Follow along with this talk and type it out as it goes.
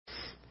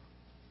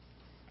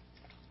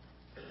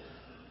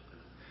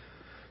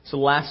So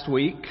last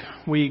week,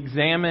 we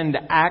examined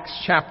Acts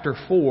chapter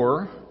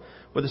 4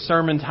 with a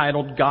sermon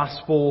titled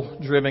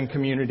Gospel-Driven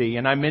Community.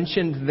 And I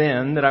mentioned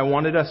then that I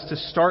wanted us to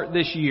start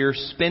this year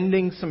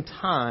spending some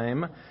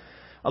time,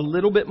 a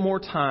little bit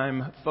more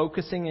time,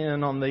 focusing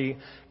in on the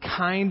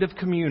kind of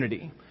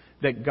community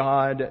that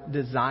God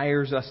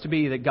desires us to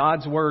be, that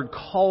God's Word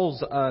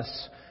calls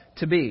us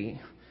to be.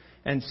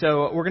 And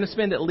so we're going to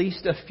spend at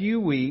least a few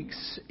weeks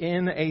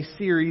in a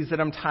series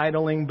that I'm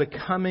titling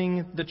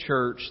Becoming the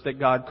Church That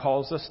God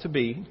Calls Us to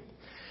Be.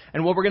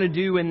 And what we're going to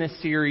do in this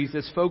series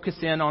is focus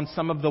in on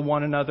some of the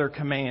one another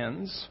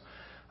commands.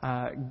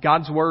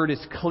 God's Word is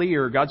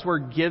clear. God's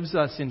Word gives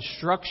us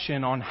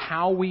instruction on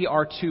how we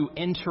are to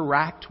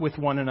interact with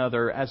one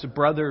another as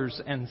brothers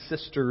and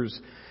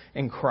sisters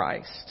in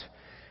Christ.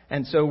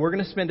 And so we're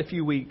going to spend a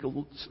few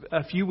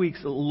weeks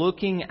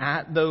looking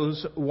at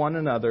those one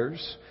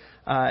anoters,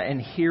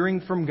 and hearing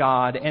from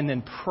God, and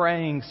then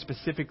praying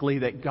specifically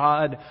that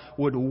God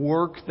would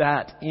work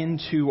that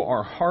into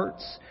our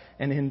hearts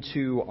and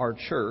into our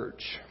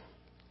church.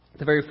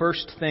 The very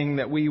first thing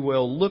that we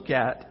will look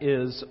at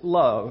is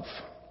love.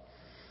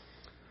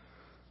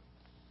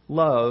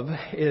 Love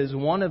is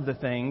one of the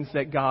things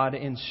that God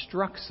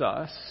instructs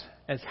us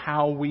as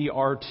how we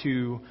are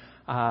to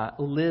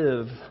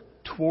live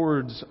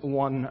towards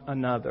one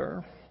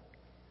another.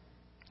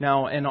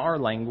 Now, in our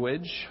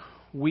language,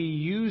 we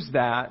use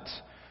that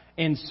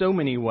in so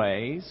many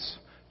ways,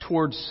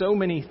 towards so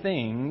many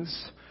things,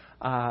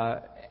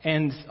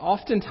 and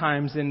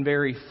oftentimes in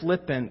very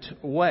flippant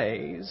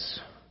ways,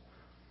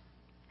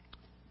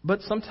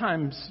 but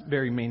sometimes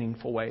very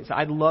meaningful ways.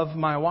 I love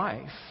my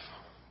wife.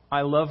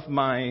 I love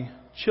my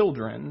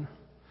children.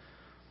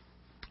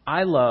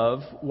 I love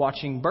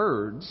watching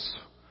birds.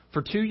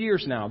 For 2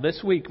 years now,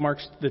 this week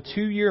marks the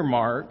 2-year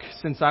mark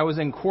since I was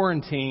in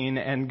quarantine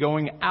and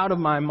going out of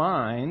my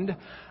mind.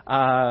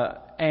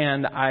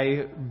 And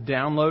I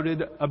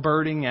downloaded a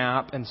birding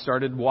app and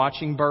started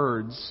watching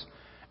birds.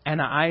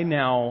 And I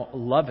now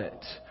love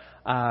it.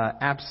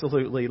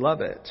 Absolutely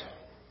love it.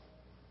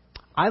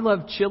 I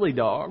love chili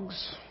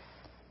dogs.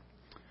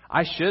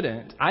 I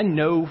shouldn't. I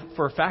know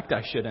for a fact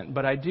I shouldn't,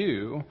 but I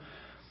do.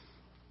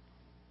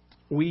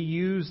 We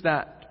use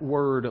that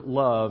word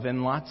love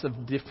in lots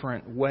of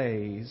different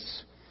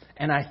ways.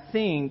 And I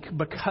think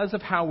because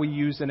of how we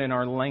use it in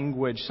our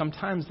language,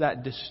 sometimes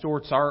that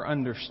distorts our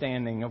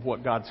understanding of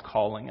what God's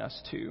calling us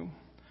to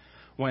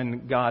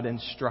when God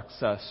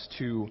instructs us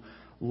to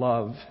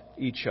love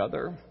each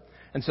other.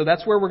 And so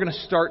that's where we're going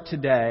to start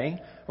today.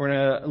 We're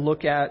going to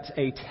look at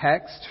a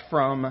text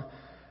from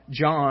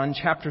John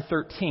chapter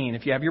 13.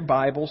 If you have your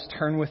Bibles,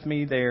 turn with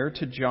me there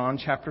to John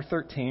chapter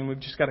 13. We've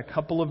just got a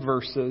couple of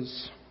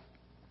verses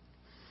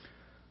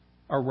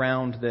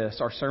around this.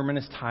 Our sermon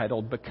is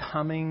titled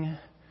Becoming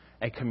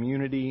a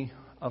Community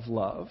of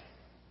Love.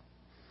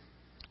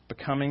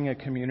 Becoming a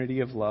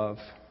Community of Love.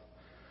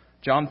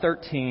 John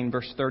 13,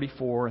 verse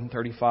 34 and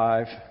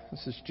 35.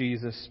 This is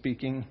Jesus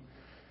speaking.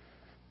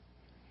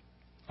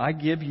 I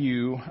give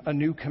you a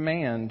new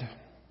command.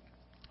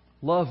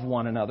 Love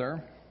one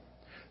another.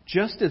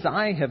 Just as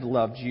I have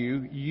loved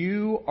you,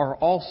 you are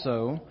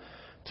also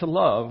to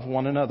love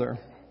one another.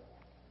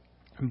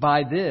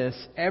 By this,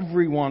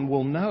 everyone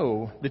will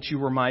know that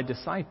you are my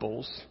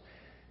disciples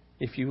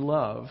if you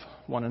love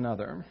one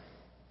another.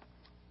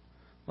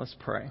 Let's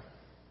pray.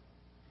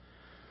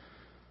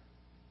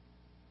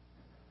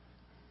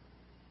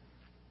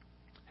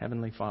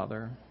 Heavenly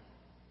Father,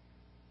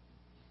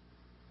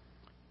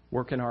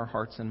 work in our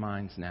hearts and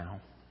minds now.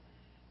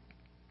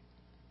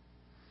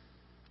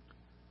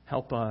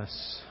 Help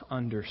us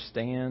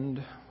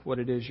understand what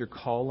it is you're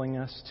calling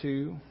us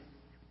to.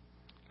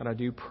 God, I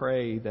do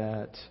pray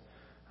that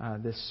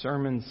this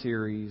sermon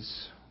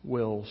series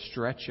will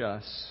stretch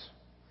us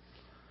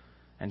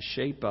and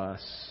shape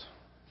us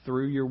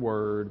through your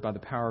word by the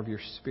power of your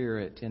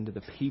Spirit into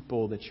the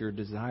people that you're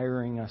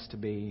desiring us to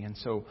be. And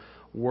so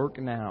work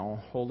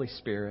now, Holy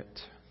Spirit,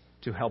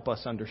 to help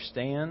us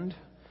understand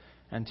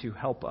and to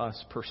help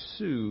us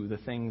pursue the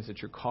things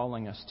that you're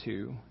calling us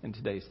to in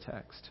today's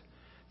text.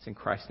 It's in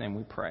Christ's name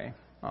we pray.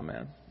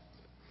 Amen.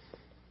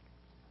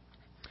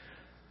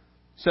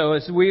 So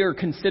as we are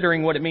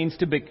considering what it means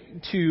to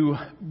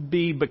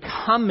be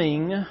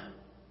becoming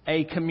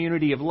a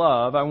community of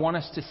love, I want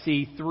us to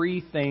see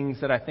three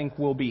things that I think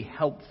will be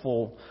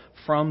helpful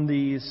from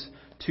these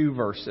two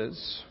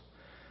verses.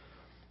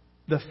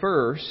 The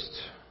first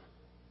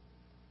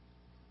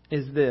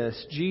is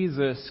this: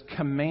 Jesus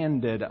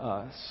commanded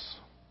us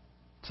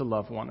to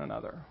love one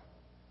another.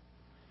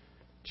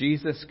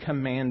 Jesus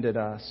commanded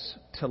us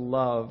to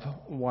love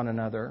one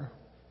another.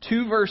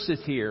 2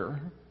 verses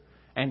here,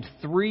 and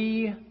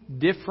 3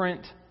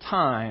 different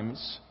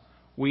times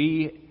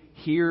we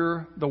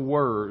hear the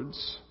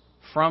words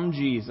from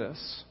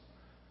Jesus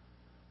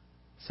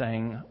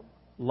saying,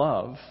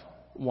 love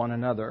one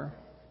another.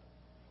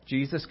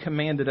 Jesus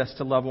commanded us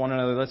to love one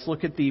another. Let's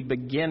look at the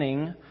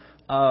beginning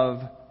of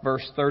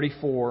verse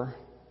 34.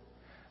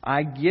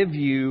 I give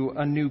you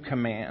a new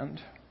command.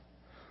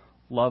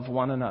 Love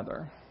one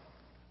another.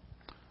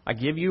 I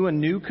give you a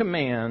new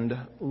command,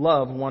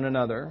 love one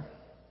another.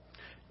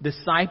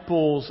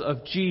 Disciples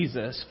of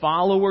Jesus,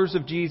 followers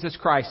of Jesus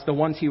Christ, the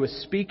ones he was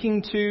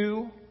speaking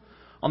to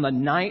on the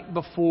night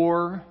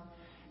before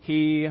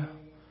he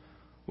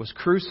was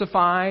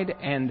crucified,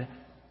 and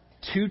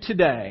to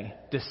today,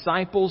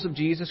 disciples of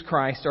Jesus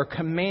Christ are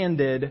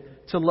commanded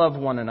to love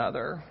one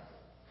another.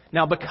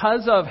 Now,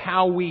 because of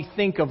how we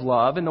think of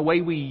love and the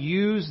way we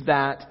use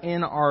that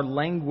in our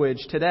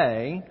language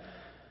today,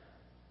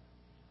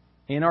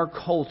 in our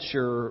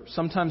culture,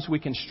 sometimes we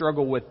can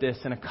struggle with this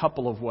in a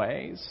couple of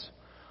ways.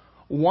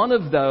 One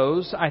of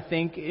those, I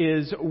think,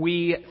 is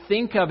we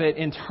think of it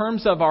in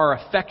terms of our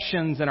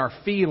affections and our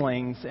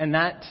feelings, and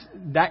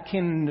that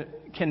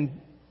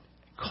can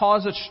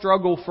cause a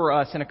struggle for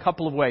us in a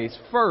couple of ways.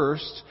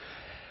 First,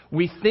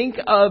 we think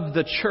of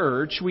the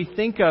church, we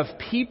think of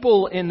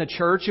people in the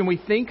church, and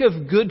we think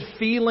of good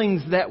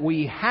feelings that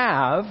we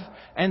have,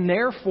 and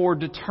therefore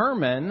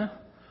determine,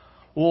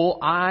 well,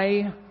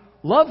 I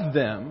love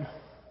them.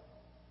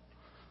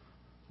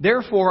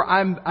 Therefore,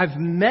 I've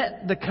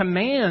met the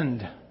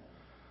command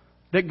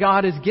that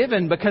God has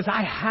given because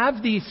I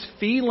have these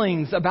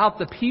feelings about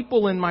the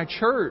people in my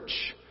church.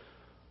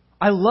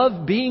 I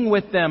love being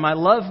with them. I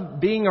love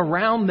being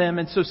around them.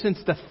 And so since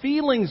the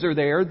feelings are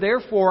there,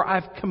 therefore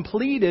I've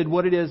completed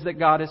what it is that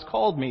God has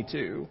called me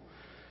to.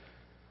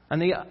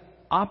 And the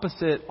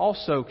opposite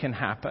also can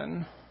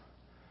happen,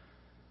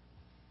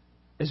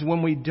 is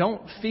when we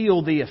don't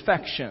feel the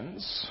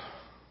affections,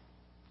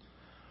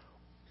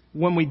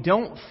 when we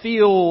don't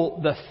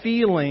feel the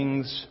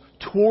feelings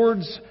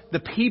towards the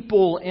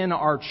people in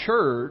our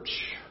church,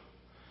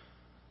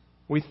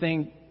 we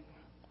think,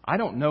 I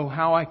don't know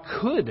how I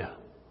could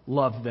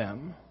love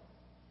them.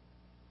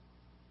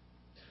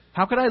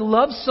 How could I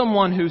love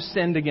someone who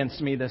sinned against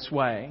me this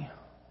way?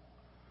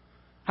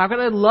 How could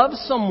I love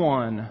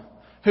someone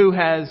who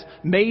has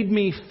made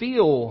me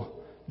feel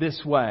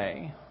this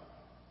way?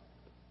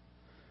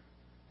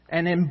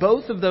 And in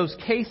both of those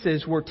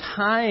cases, we're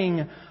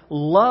tying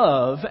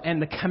love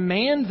and the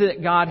command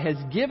that God has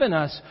given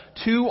us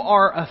to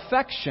our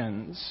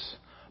affections.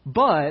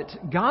 But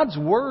God's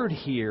word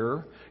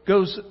here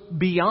goes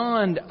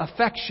beyond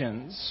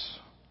affections.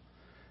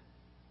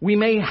 We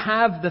may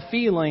have the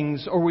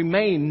feelings or we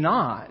may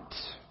not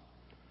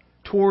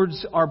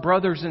towards our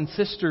brothers and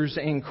sisters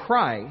in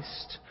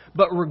Christ.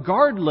 But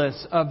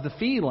regardless of the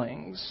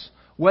feelings,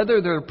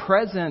 whether they're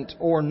present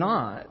or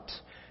not,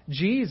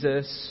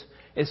 Jesus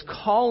is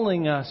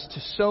calling us to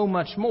so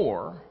much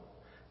more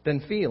than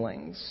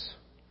feelings.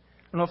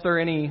 I don't know if there are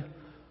any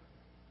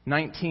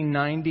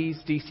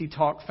 1990s DC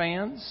Talk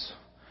fans.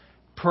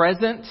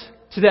 Present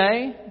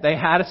today, they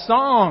had a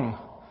song,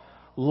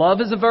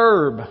 Love is a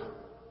Verb.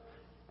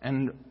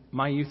 And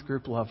my youth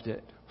group loved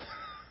it.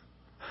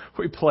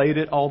 We played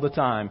it all the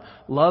time.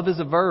 Love is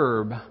a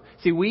verb.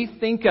 See, we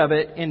think of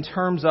it in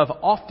terms of,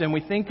 often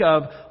we think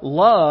of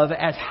love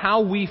as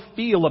how we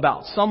feel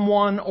about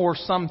someone or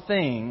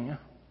something.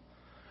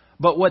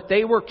 But what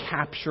they were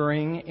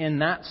capturing in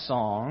that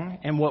song,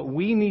 and what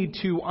we need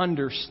to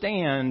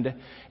understand,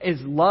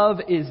 is love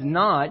is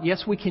not,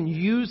 yes, we can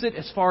use it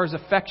as far as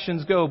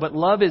affections go, but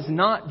love is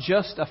not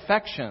just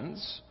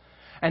affections.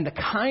 And the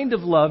kind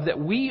of love that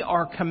we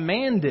are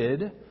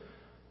commanded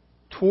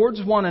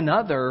towards one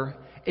another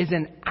is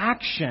an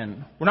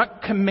action. We're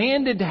not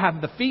commanded to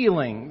have the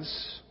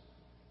feelings.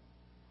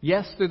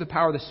 Yes, through the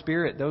power of the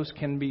Spirit, those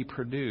can be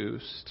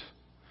produced.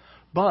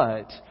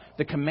 But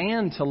the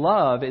command to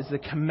love is the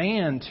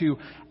command to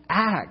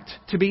act,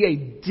 to be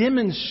a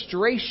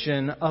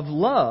demonstration of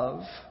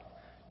love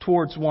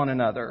towards one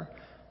another.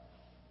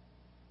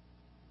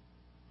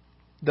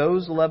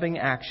 Those loving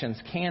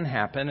actions can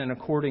happen, and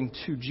according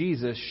to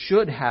Jesus,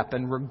 should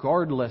happen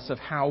regardless of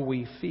how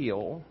we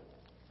feel.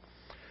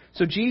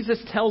 So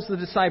Jesus tells the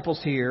disciples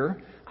here,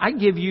 I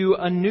give you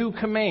a new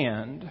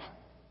command,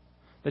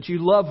 that you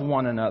love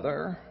one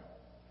another.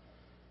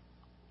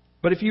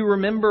 But if you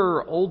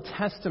remember Old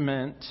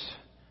Testament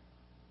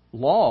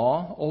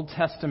law, Old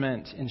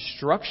Testament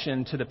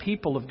instruction to the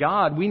people of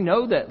God, we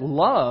know that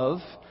love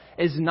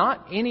is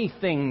not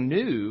anything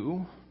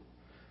new.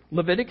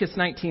 Leviticus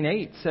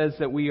 19:8 says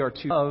that we are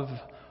to love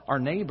our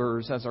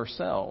neighbors as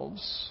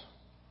ourselves.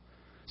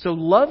 So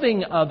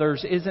loving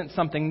others isn't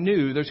something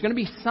new. There's going to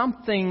be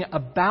something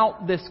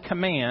about this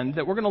command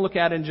that we're going to look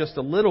at in just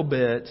a little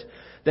bit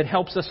that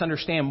helps us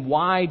understand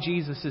why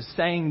Jesus is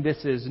saying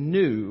this is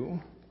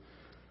new.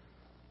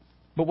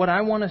 But what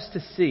I want us to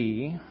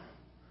see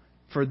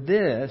for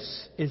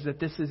this is that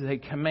this is a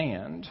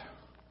command.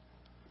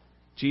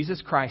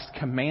 Jesus Christ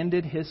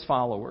commanded His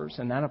followers,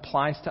 and that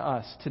applies to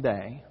us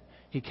today.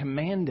 He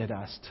commanded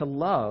us to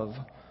love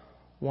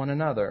one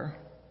another.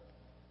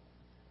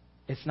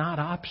 It's not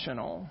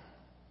optional.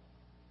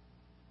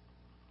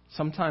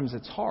 Sometimes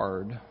it's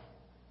hard,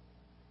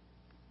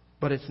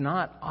 but it's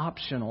not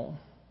optional.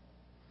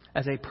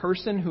 As a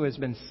person who has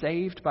been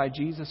saved by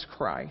Jesus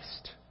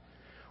Christ,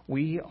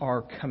 we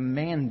are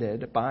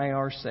commanded by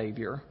our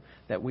Savior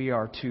that we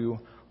are to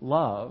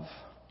love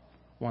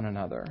one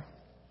another.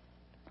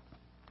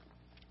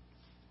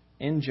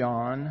 in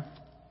John,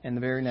 in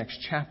the very next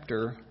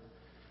chapter,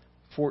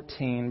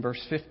 14,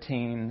 verse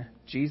 15,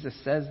 Jesus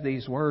says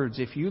these words,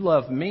 "If you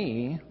love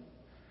me,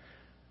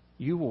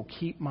 you will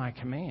keep my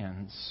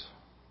commands."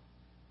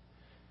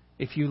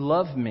 If you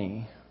love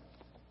me,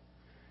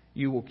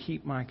 you will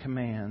keep my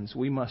commands.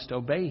 We must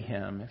obey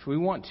Him. If we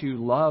want to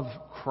love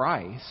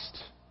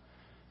Christ,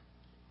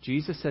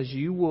 Jesus says,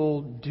 you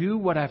will do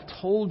what I've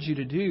told you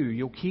to do.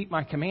 You'll keep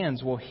my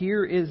commands. Well,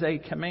 here is a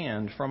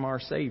command from our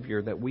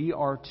Savior that we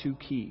are to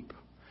keep.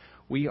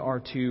 We are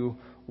to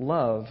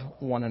love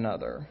one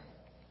another.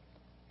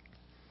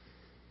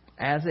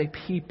 As a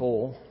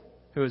people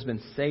who has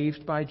been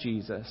saved by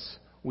Jesus,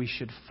 we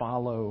should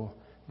follow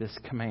this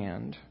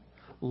command.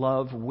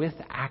 Love with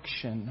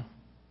action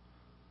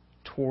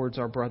towards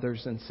our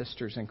brothers and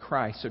sisters in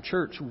Christ. So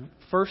church,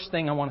 first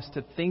thing I want us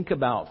to think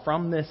about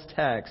from this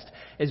text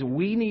is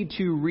we need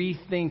to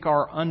rethink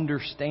our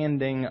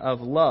understanding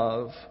of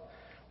love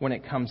when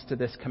it comes to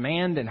this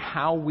command and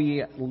how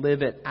we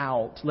live it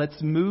out.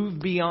 Let's move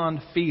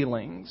beyond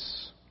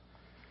feelings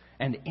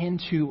and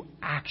into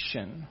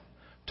action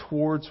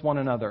towards one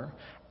another.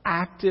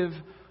 Active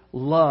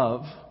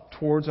love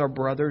towards our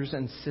brothers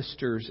and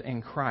sisters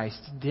in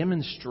Christ.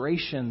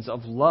 Demonstrations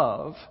of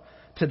love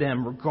to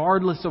them,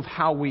 regardless of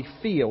how we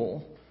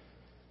feel.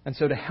 And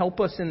so to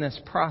help us in this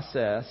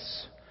process,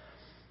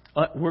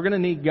 we're going to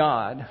need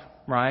God,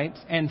 right?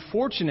 And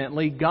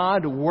fortunately,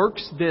 God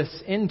works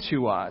this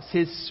into us.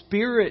 His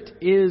Spirit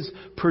is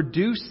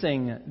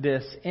producing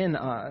this in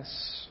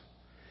us.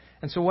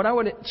 And so what I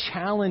would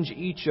challenge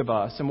each of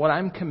us, and what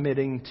I'm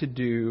committing to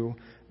do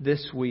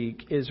this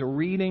week, is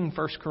reading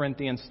 1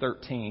 Corinthians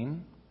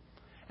 13.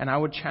 And I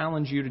would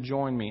challenge you to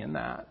join me in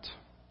that.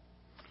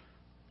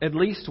 At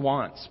least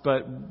once,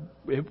 but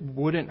it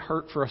wouldn't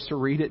hurt for us to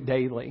read it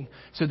daily.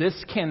 So 1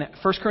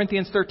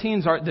 Corinthians 13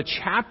 is the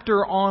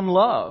chapter on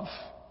love.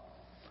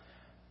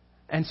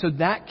 And so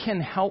that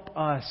can help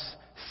us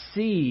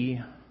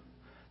see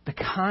the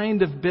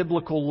kind of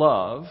biblical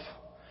love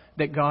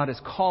that God is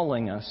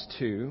calling us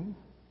to.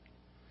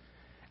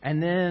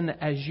 And then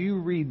as you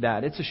read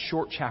that, it's a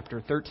short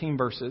chapter, 13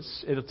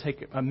 verses. It'll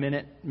take a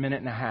minute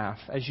and a half.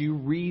 As you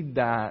read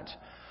that,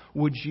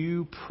 would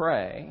you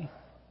pray,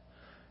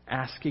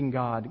 asking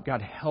God,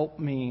 God, help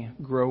me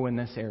grow in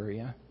this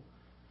area.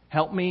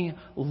 Help me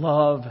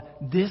love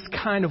this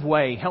kind of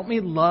way. Help me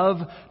love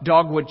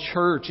Dogwood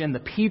Church and the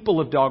people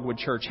of Dogwood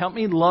Church. Help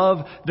me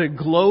love the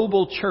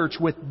global church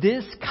with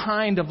this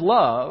kind of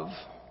love.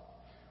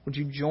 Would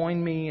you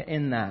join me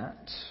in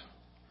that?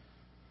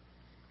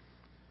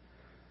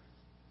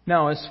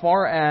 Now, as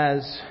far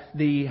as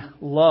the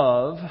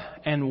love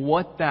and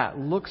what that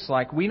looks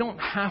like, we don't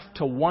have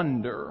to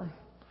wonder.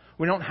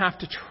 We don't have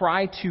to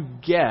try to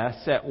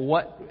guess at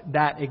what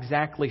that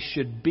exactly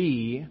should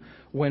be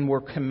when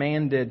we're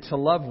commanded to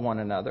love one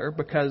another,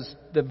 because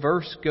the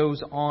verse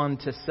goes on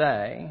to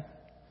say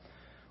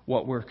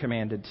what we're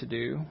commanded to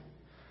do.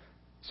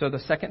 So the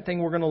second thing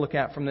we're going to look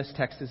at from this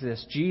text is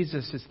this: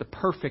 Jesus is the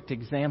perfect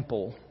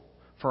example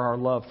for our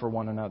love for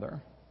one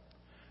another.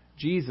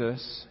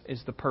 Jesus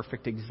is the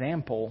perfect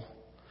example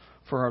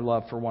for our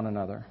love for one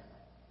another.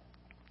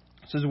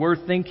 So as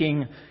we're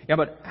thinking,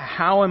 but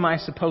how am I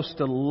supposed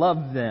to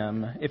love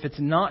them? If it's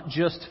not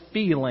just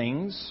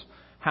feelings,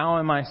 how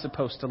am I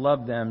supposed to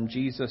love them?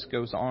 Jesus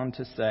goes on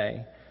to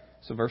say,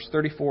 so verse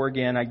 34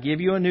 again, I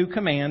give you a new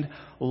command,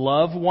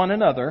 love one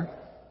another,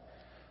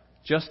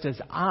 just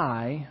as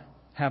I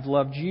have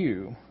loved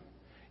you.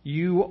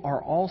 You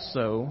are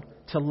also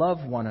to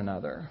love one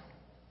another.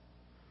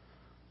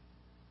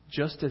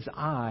 Just as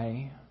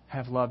I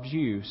have loved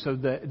you. So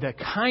the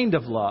kind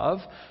of love,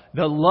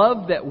 the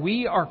love that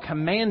we are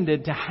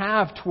commanded to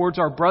have towards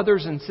our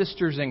brothers and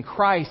sisters in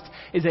Christ,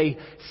 is a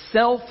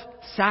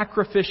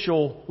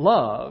self-sacrificial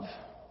love.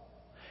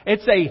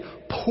 It's a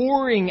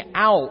pouring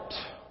out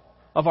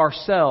of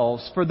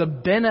ourselves for the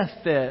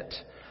benefit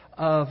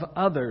of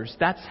others.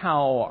 That's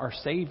how our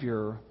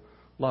Savior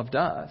loved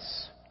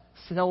us.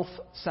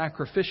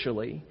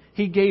 Self-sacrificially.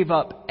 He gave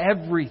up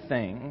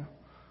everything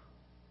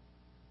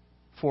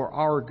for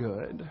our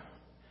good.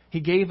 He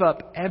gave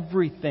up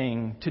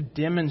everything to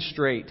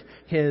demonstrate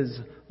His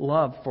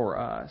love for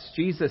us.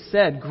 Jesus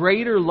said,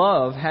 greater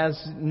love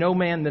has no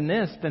man than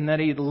this, than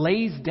that He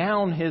lays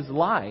down His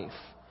life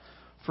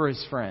for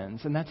His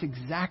friends. And that's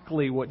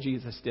exactly what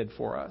Jesus did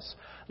for us.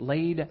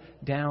 Laid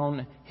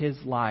down His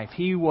life.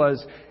 He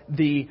was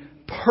the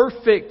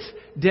perfect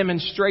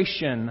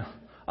demonstration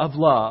of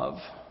love.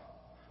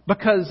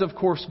 Because, of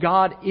course,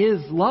 God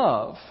is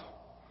love.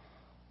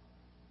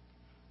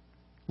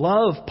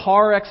 Love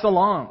par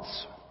excellence,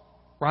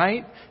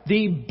 right?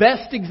 The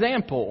best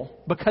example,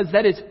 because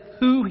that is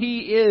who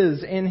He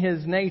is in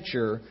His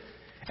nature.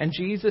 And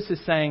Jesus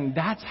is saying,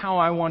 that's how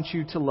I want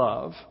you to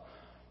love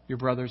your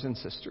brothers and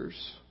sisters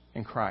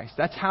in Christ.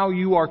 That's how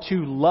you are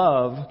to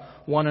love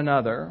one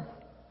another.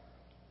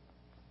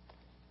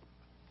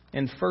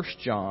 In 1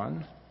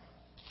 John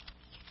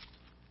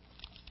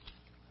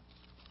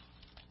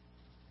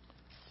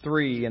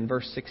 3 and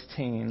verse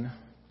 16,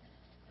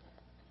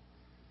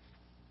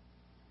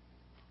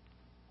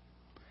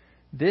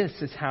 This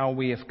is how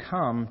we have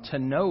come to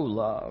know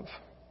love.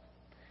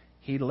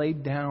 He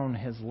laid down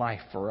His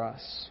life for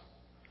us.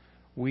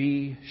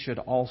 We should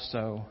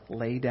also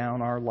lay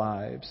down our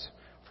lives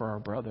for our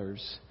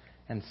brothers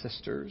and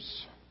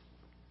sisters.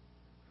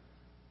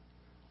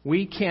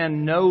 We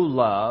can know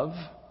love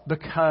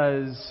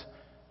because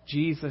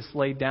Jesus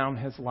laid down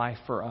His life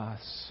for us.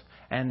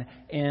 And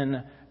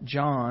in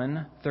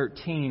John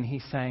 13,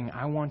 He's saying,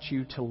 I want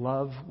you to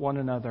love one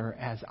another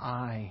as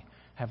I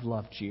have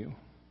loved you.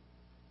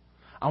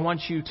 I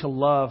want you to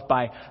love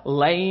by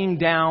laying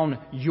down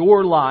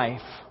your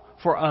life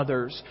for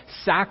others,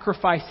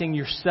 sacrificing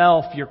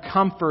yourself, your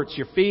comforts,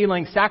 your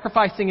feelings,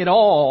 sacrificing it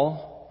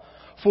all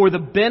for the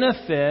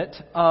benefit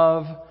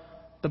of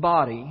the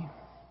body.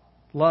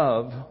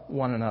 Love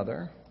one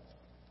another.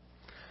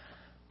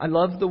 I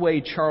love the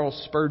way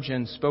Charles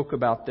Spurgeon spoke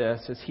about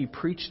this as he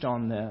preached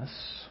on this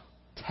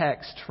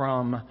text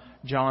from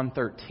John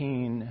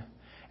 13,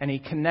 and he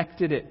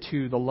connected it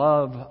to the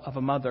love of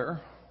a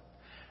mother.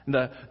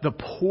 The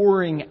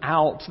pouring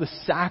out, the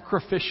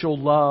sacrificial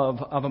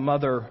love of a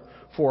mother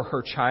for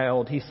her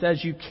child. He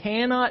says, you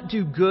cannot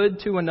do good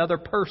to another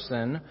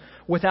person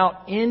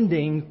without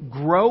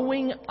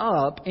growing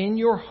up in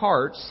your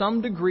heart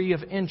some degree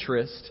of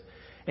interest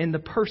in the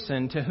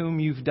person to whom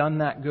you've done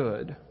that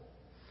good.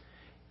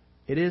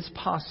 It is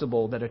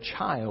possible that a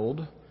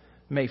child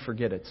may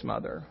forget its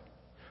mother,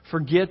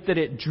 forget that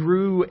it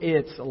drew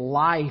its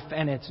life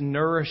and its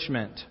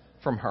nourishment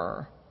from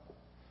her,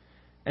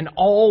 and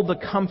all the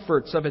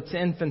comforts of its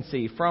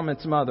infancy from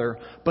its mother.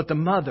 But the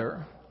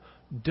mother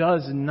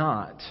does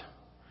not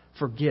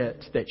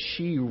forget that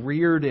she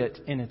reared it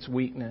in its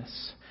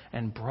weakness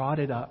and brought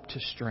it up to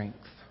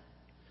strength.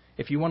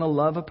 If you want to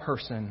love a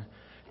person,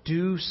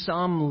 do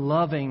some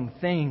loving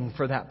thing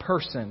for that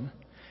person,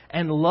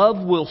 and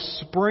love will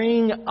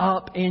spring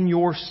up in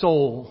your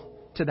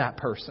soul to that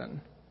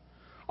person.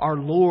 Our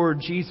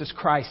Lord Jesus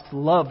Christ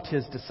loved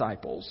His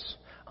disciples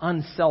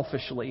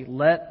unselfishly.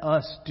 Let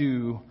us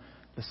do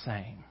the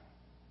same.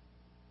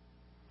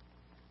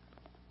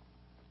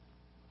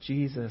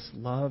 Jesus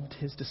loved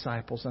His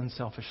disciples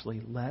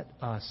unselfishly. Let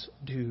us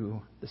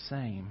do the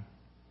same.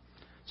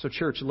 So,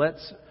 church,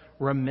 let's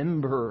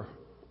remember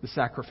the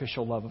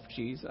sacrificial love of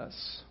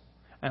Jesus.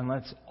 And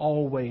let's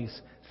always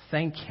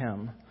thank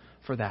Him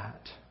for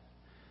that.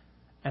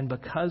 And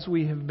because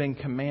we have been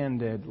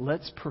commanded,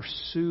 let's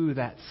pursue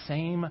that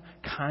same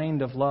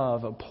kind of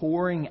love, of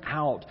pouring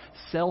out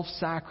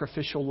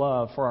self-sacrificial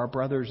love for our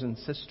brothers and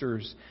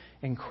sisters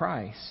in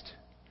Christ,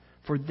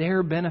 for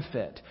their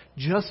benefit,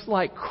 just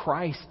like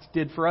Christ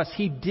did for us.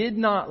 He did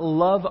not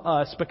love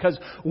us because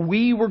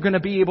we were going to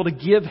be able to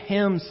give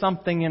Him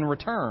something in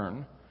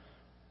return.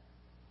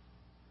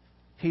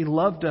 He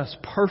loved us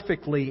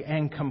perfectly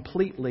and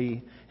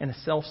completely in a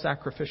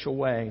self-sacrificial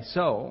way.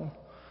 So,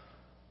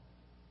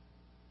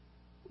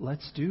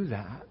 let's do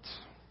that.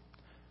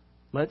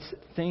 Let's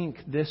think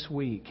this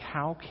week,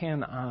 how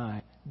can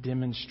I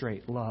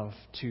demonstrate love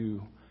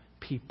to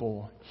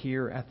people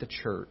here at the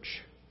church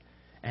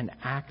and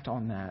act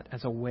on that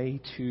as a way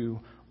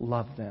to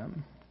love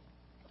them?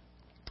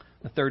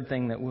 The third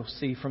thing that we'll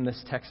see from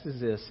this text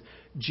is this: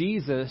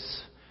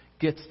 Jesus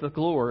gets the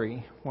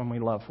glory when we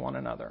love one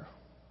another.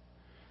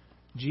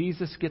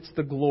 Jesus gets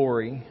the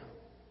glory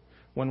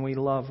when we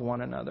love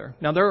one another.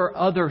 Now, there are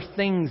other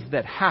things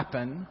that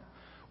happen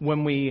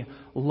when we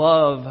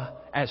love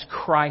as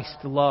Christ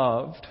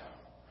loved,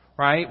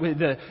 right?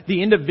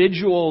 The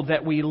individual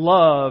that we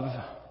love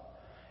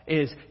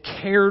is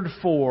cared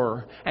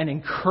for and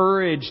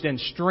encouraged and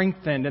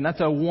strengthened, and that's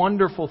a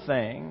wonderful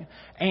thing.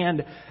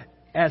 And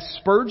as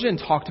Spurgeon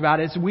talked about,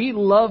 as we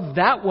love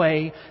that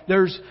way,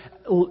 the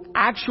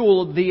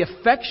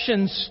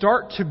affections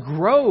start to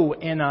grow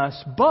in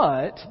us,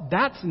 but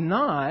that's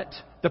not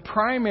the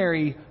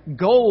primary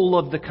goal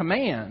of the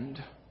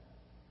command.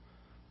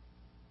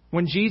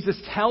 When Jesus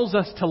tells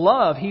us to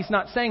love, He's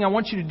not saying, I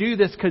want you to do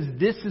this because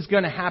this is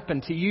going to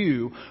happen to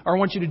you, or I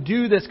want you to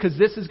do this because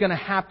this is going to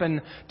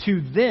happen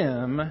to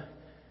them.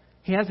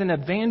 He has an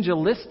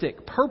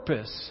evangelistic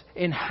purpose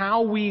in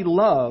how we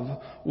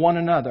love one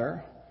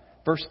another.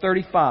 Verse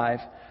 35,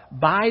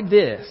 by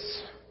this,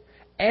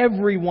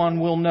 everyone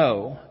will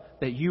know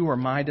that you are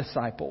my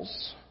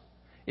disciples,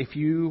 if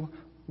you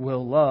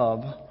will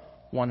love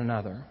one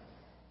another.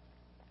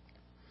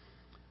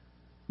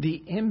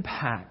 The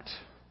impact,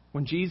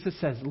 when Jesus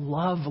says,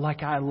 love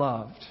like I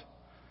loved,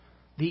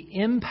 the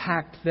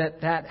impact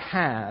that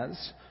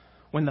has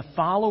when the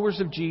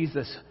followers of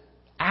Jesus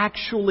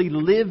actually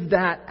live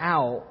that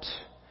out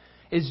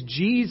is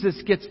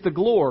Jesus gets the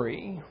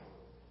glory.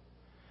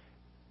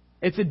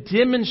 It's a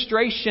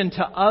demonstration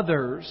to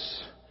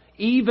others,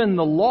 even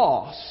the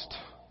lost.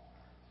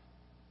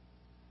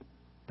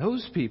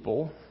 Those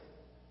people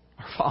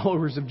are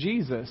followers of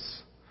Jesus.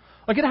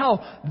 Look at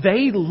how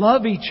they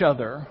love each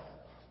other.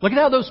 Look at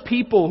how those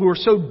people who are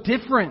so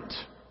different,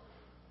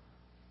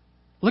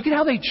 look at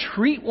how they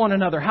treat one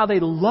another, how they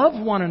love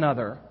one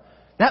another.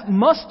 That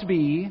must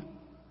be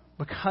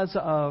because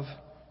of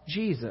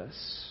Jesus.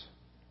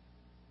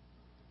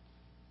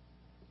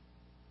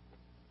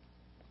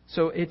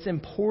 So it's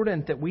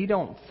important that we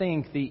don't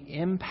think the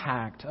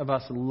impact of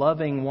us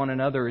loving one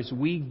another is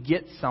we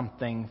get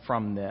something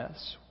from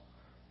this.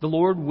 The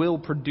Lord will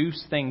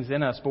produce things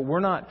in us, but we're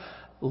not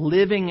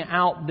living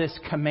out this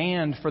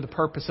command for the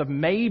purpose of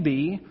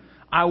maybe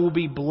I will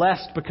be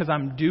blessed because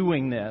I'm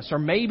doing this. Or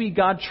maybe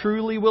God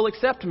truly will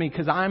accept me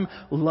because I'm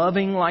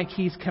loving like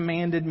He's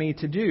commanded me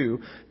to do.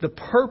 The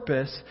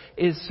purpose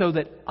is so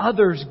that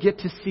others get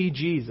to see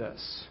Jesus.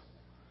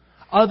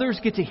 Others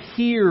get to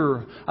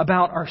hear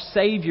about our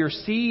Savior,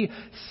 see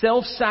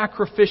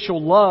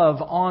self-sacrificial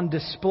love on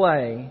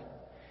display,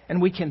 and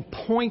we can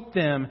point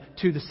them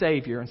to the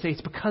Savior and say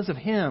it's because of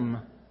Him.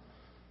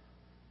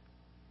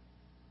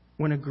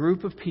 When a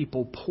group of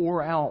people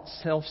pour out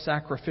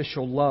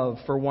self-sacrificial love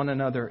for one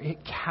another, it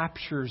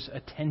captures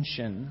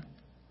attention.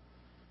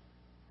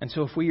 And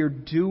so if we are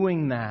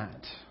doing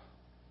that,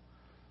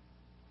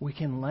 we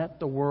can let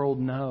the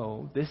world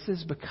know this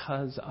is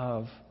because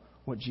of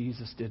what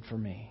Jesus did for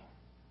me.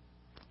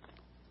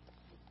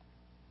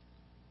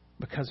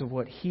 Because of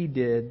what He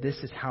did, this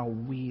is how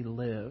we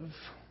live.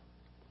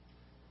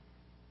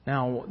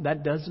 Now,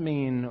 that does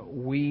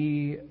mean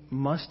we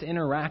must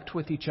interact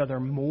with each other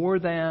more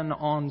than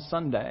on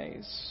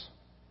Sundays.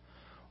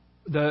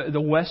 The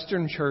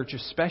Western church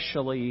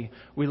especially,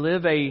 we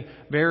live a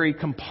very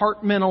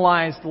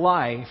compartmentalized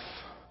life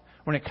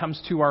when it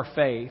comes to our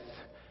faith.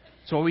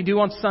 So what we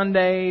do on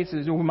Sundays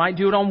is we might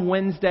do it on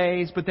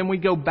Wednesdays, but then we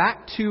go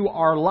back to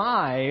our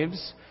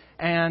lives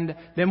and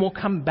then we'll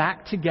come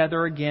back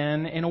together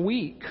again in a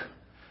week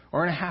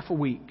or in a half a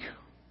week.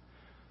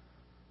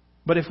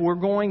 But if we're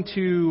going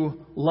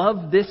to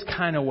love this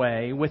kind of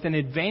way with an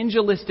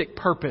evangelistic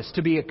purpose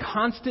to be a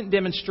constant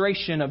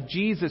demonstration of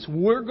Jesus,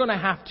 we're going to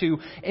have to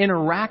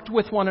interact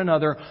with one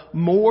another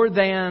more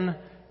than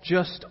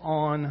just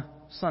on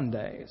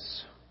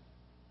Sundays.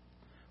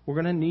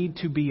 We're going to need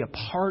to be a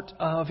part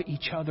of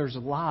each other's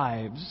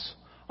lives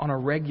on a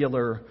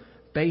regular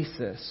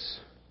basis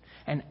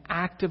and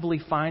actively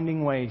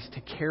finding ways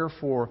to care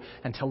for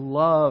and to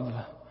love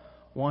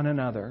one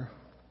another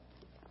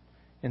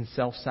in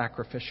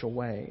self-sacrificial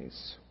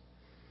ways.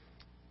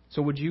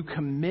 So would you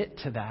commit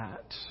to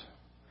that?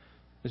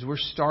 As we're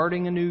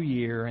starting a new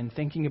year and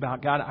thinking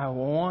about, God, I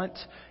want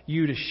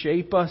you to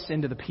shape us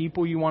into the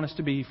people you want us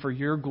to be for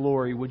your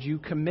glory. Would you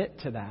commit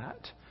to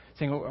that?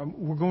 Saying,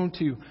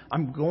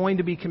 I'm going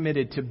to be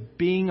committed to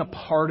being a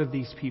part of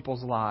these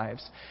people's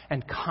lives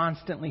and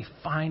constantly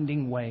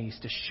finding ways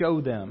to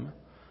show them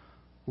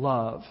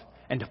love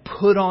and to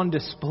put on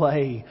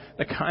display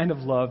the kind of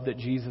love that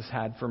Jesus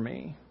had for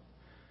me.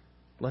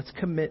 Let's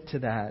commit to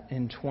that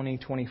in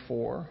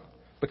 2024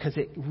 because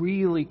it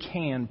really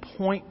can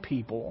point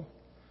people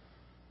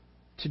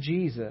to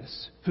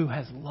Jesus who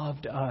has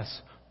loved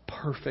us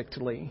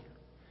perfectly.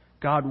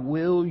 God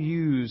will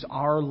use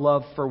our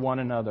love for one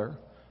another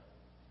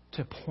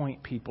to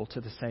point people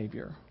to the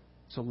Savior.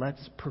 So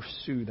let's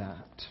pursue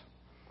that.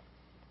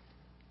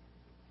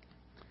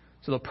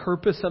 So the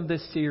purpose of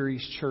this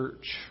series,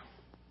 church,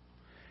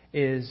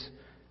 is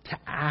to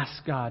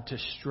ask God to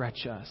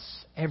stretch us,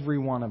 every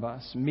one of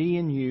us, me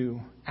and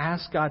you.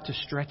 Ask God to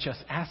stretch us.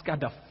 Ask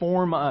God to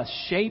form us,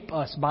 shape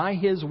us by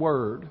His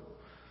Word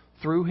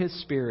through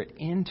His Spirit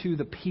into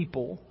the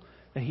people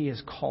that He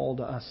has called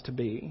us to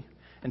be.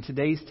 And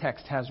today's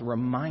text has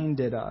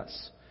reminded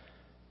us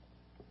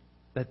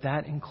that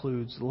that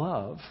includes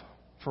love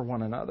for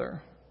one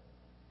another.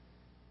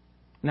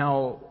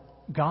 Now,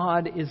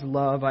 God is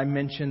love. I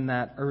mentioned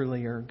that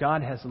earlier.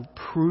 God has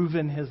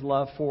proven His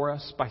love for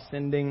us by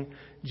sending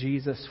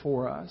Jesus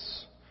for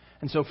us.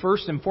 And so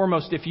first and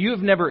foremost, if you have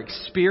never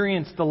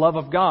experienced the love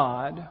of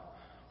God,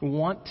 we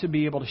want to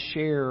be able to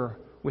share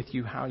with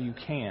you how you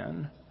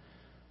can.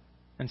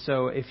 And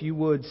so if you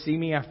would see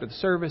me after the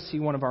service, see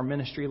one of our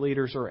ministry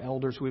leaders or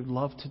elders, we'd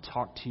love to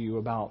talk to you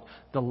about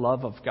the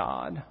love of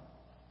God.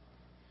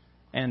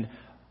 And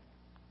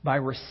by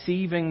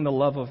receiving the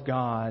love of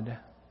God,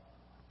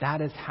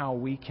 that is how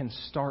we can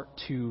start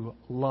to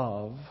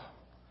love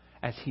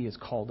as He has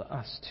called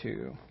us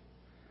to.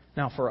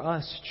 Now for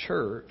us,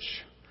 church,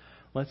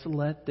 let's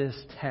let this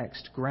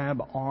text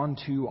grab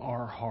onto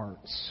our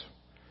hearts.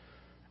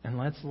 And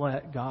let's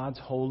let God's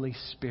Holy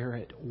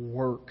Spirit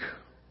work.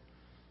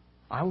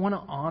 I want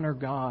to honor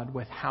God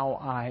with how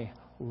I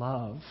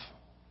love.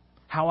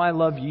 How I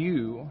love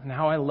you and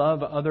how I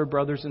love other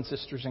brothers and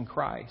sisters in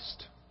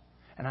Christ.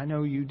 And I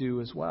know you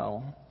do as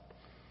well.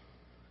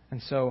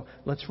 And so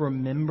let's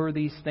remember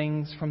these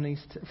things from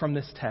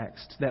this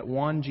text. That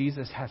one,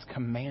 Jesus has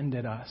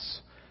commanded us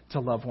to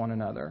love one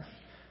another.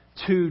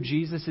 Two,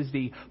 Jesus is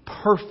the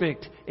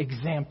perfect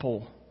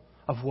example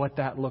of what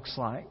that looks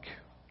like.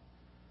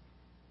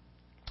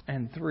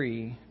 And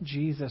three,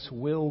 Jesus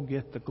will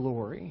get the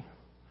glory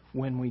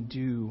when we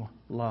do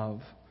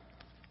love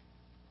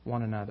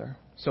one another.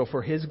 So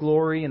for His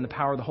glory and the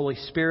power of the Holy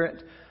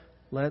Spirit,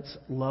 let's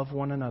love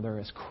one another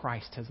as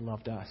Christ has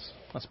loved us.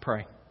 Let's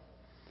pray.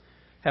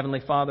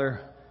 Heavenly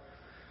Father,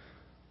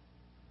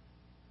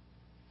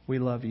 we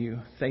love you.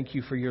 Thank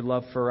you for your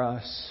love for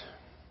us.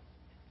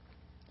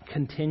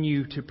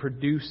 continue to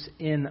produce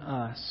in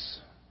us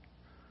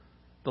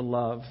the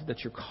love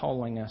that you're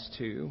calling us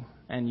to,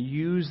 and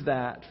use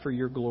that for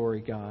your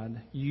glory,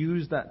 God.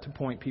 Use that to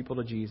point people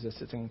to Jesus.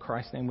 It's in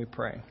Christ's name we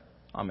pray.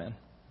 Amen.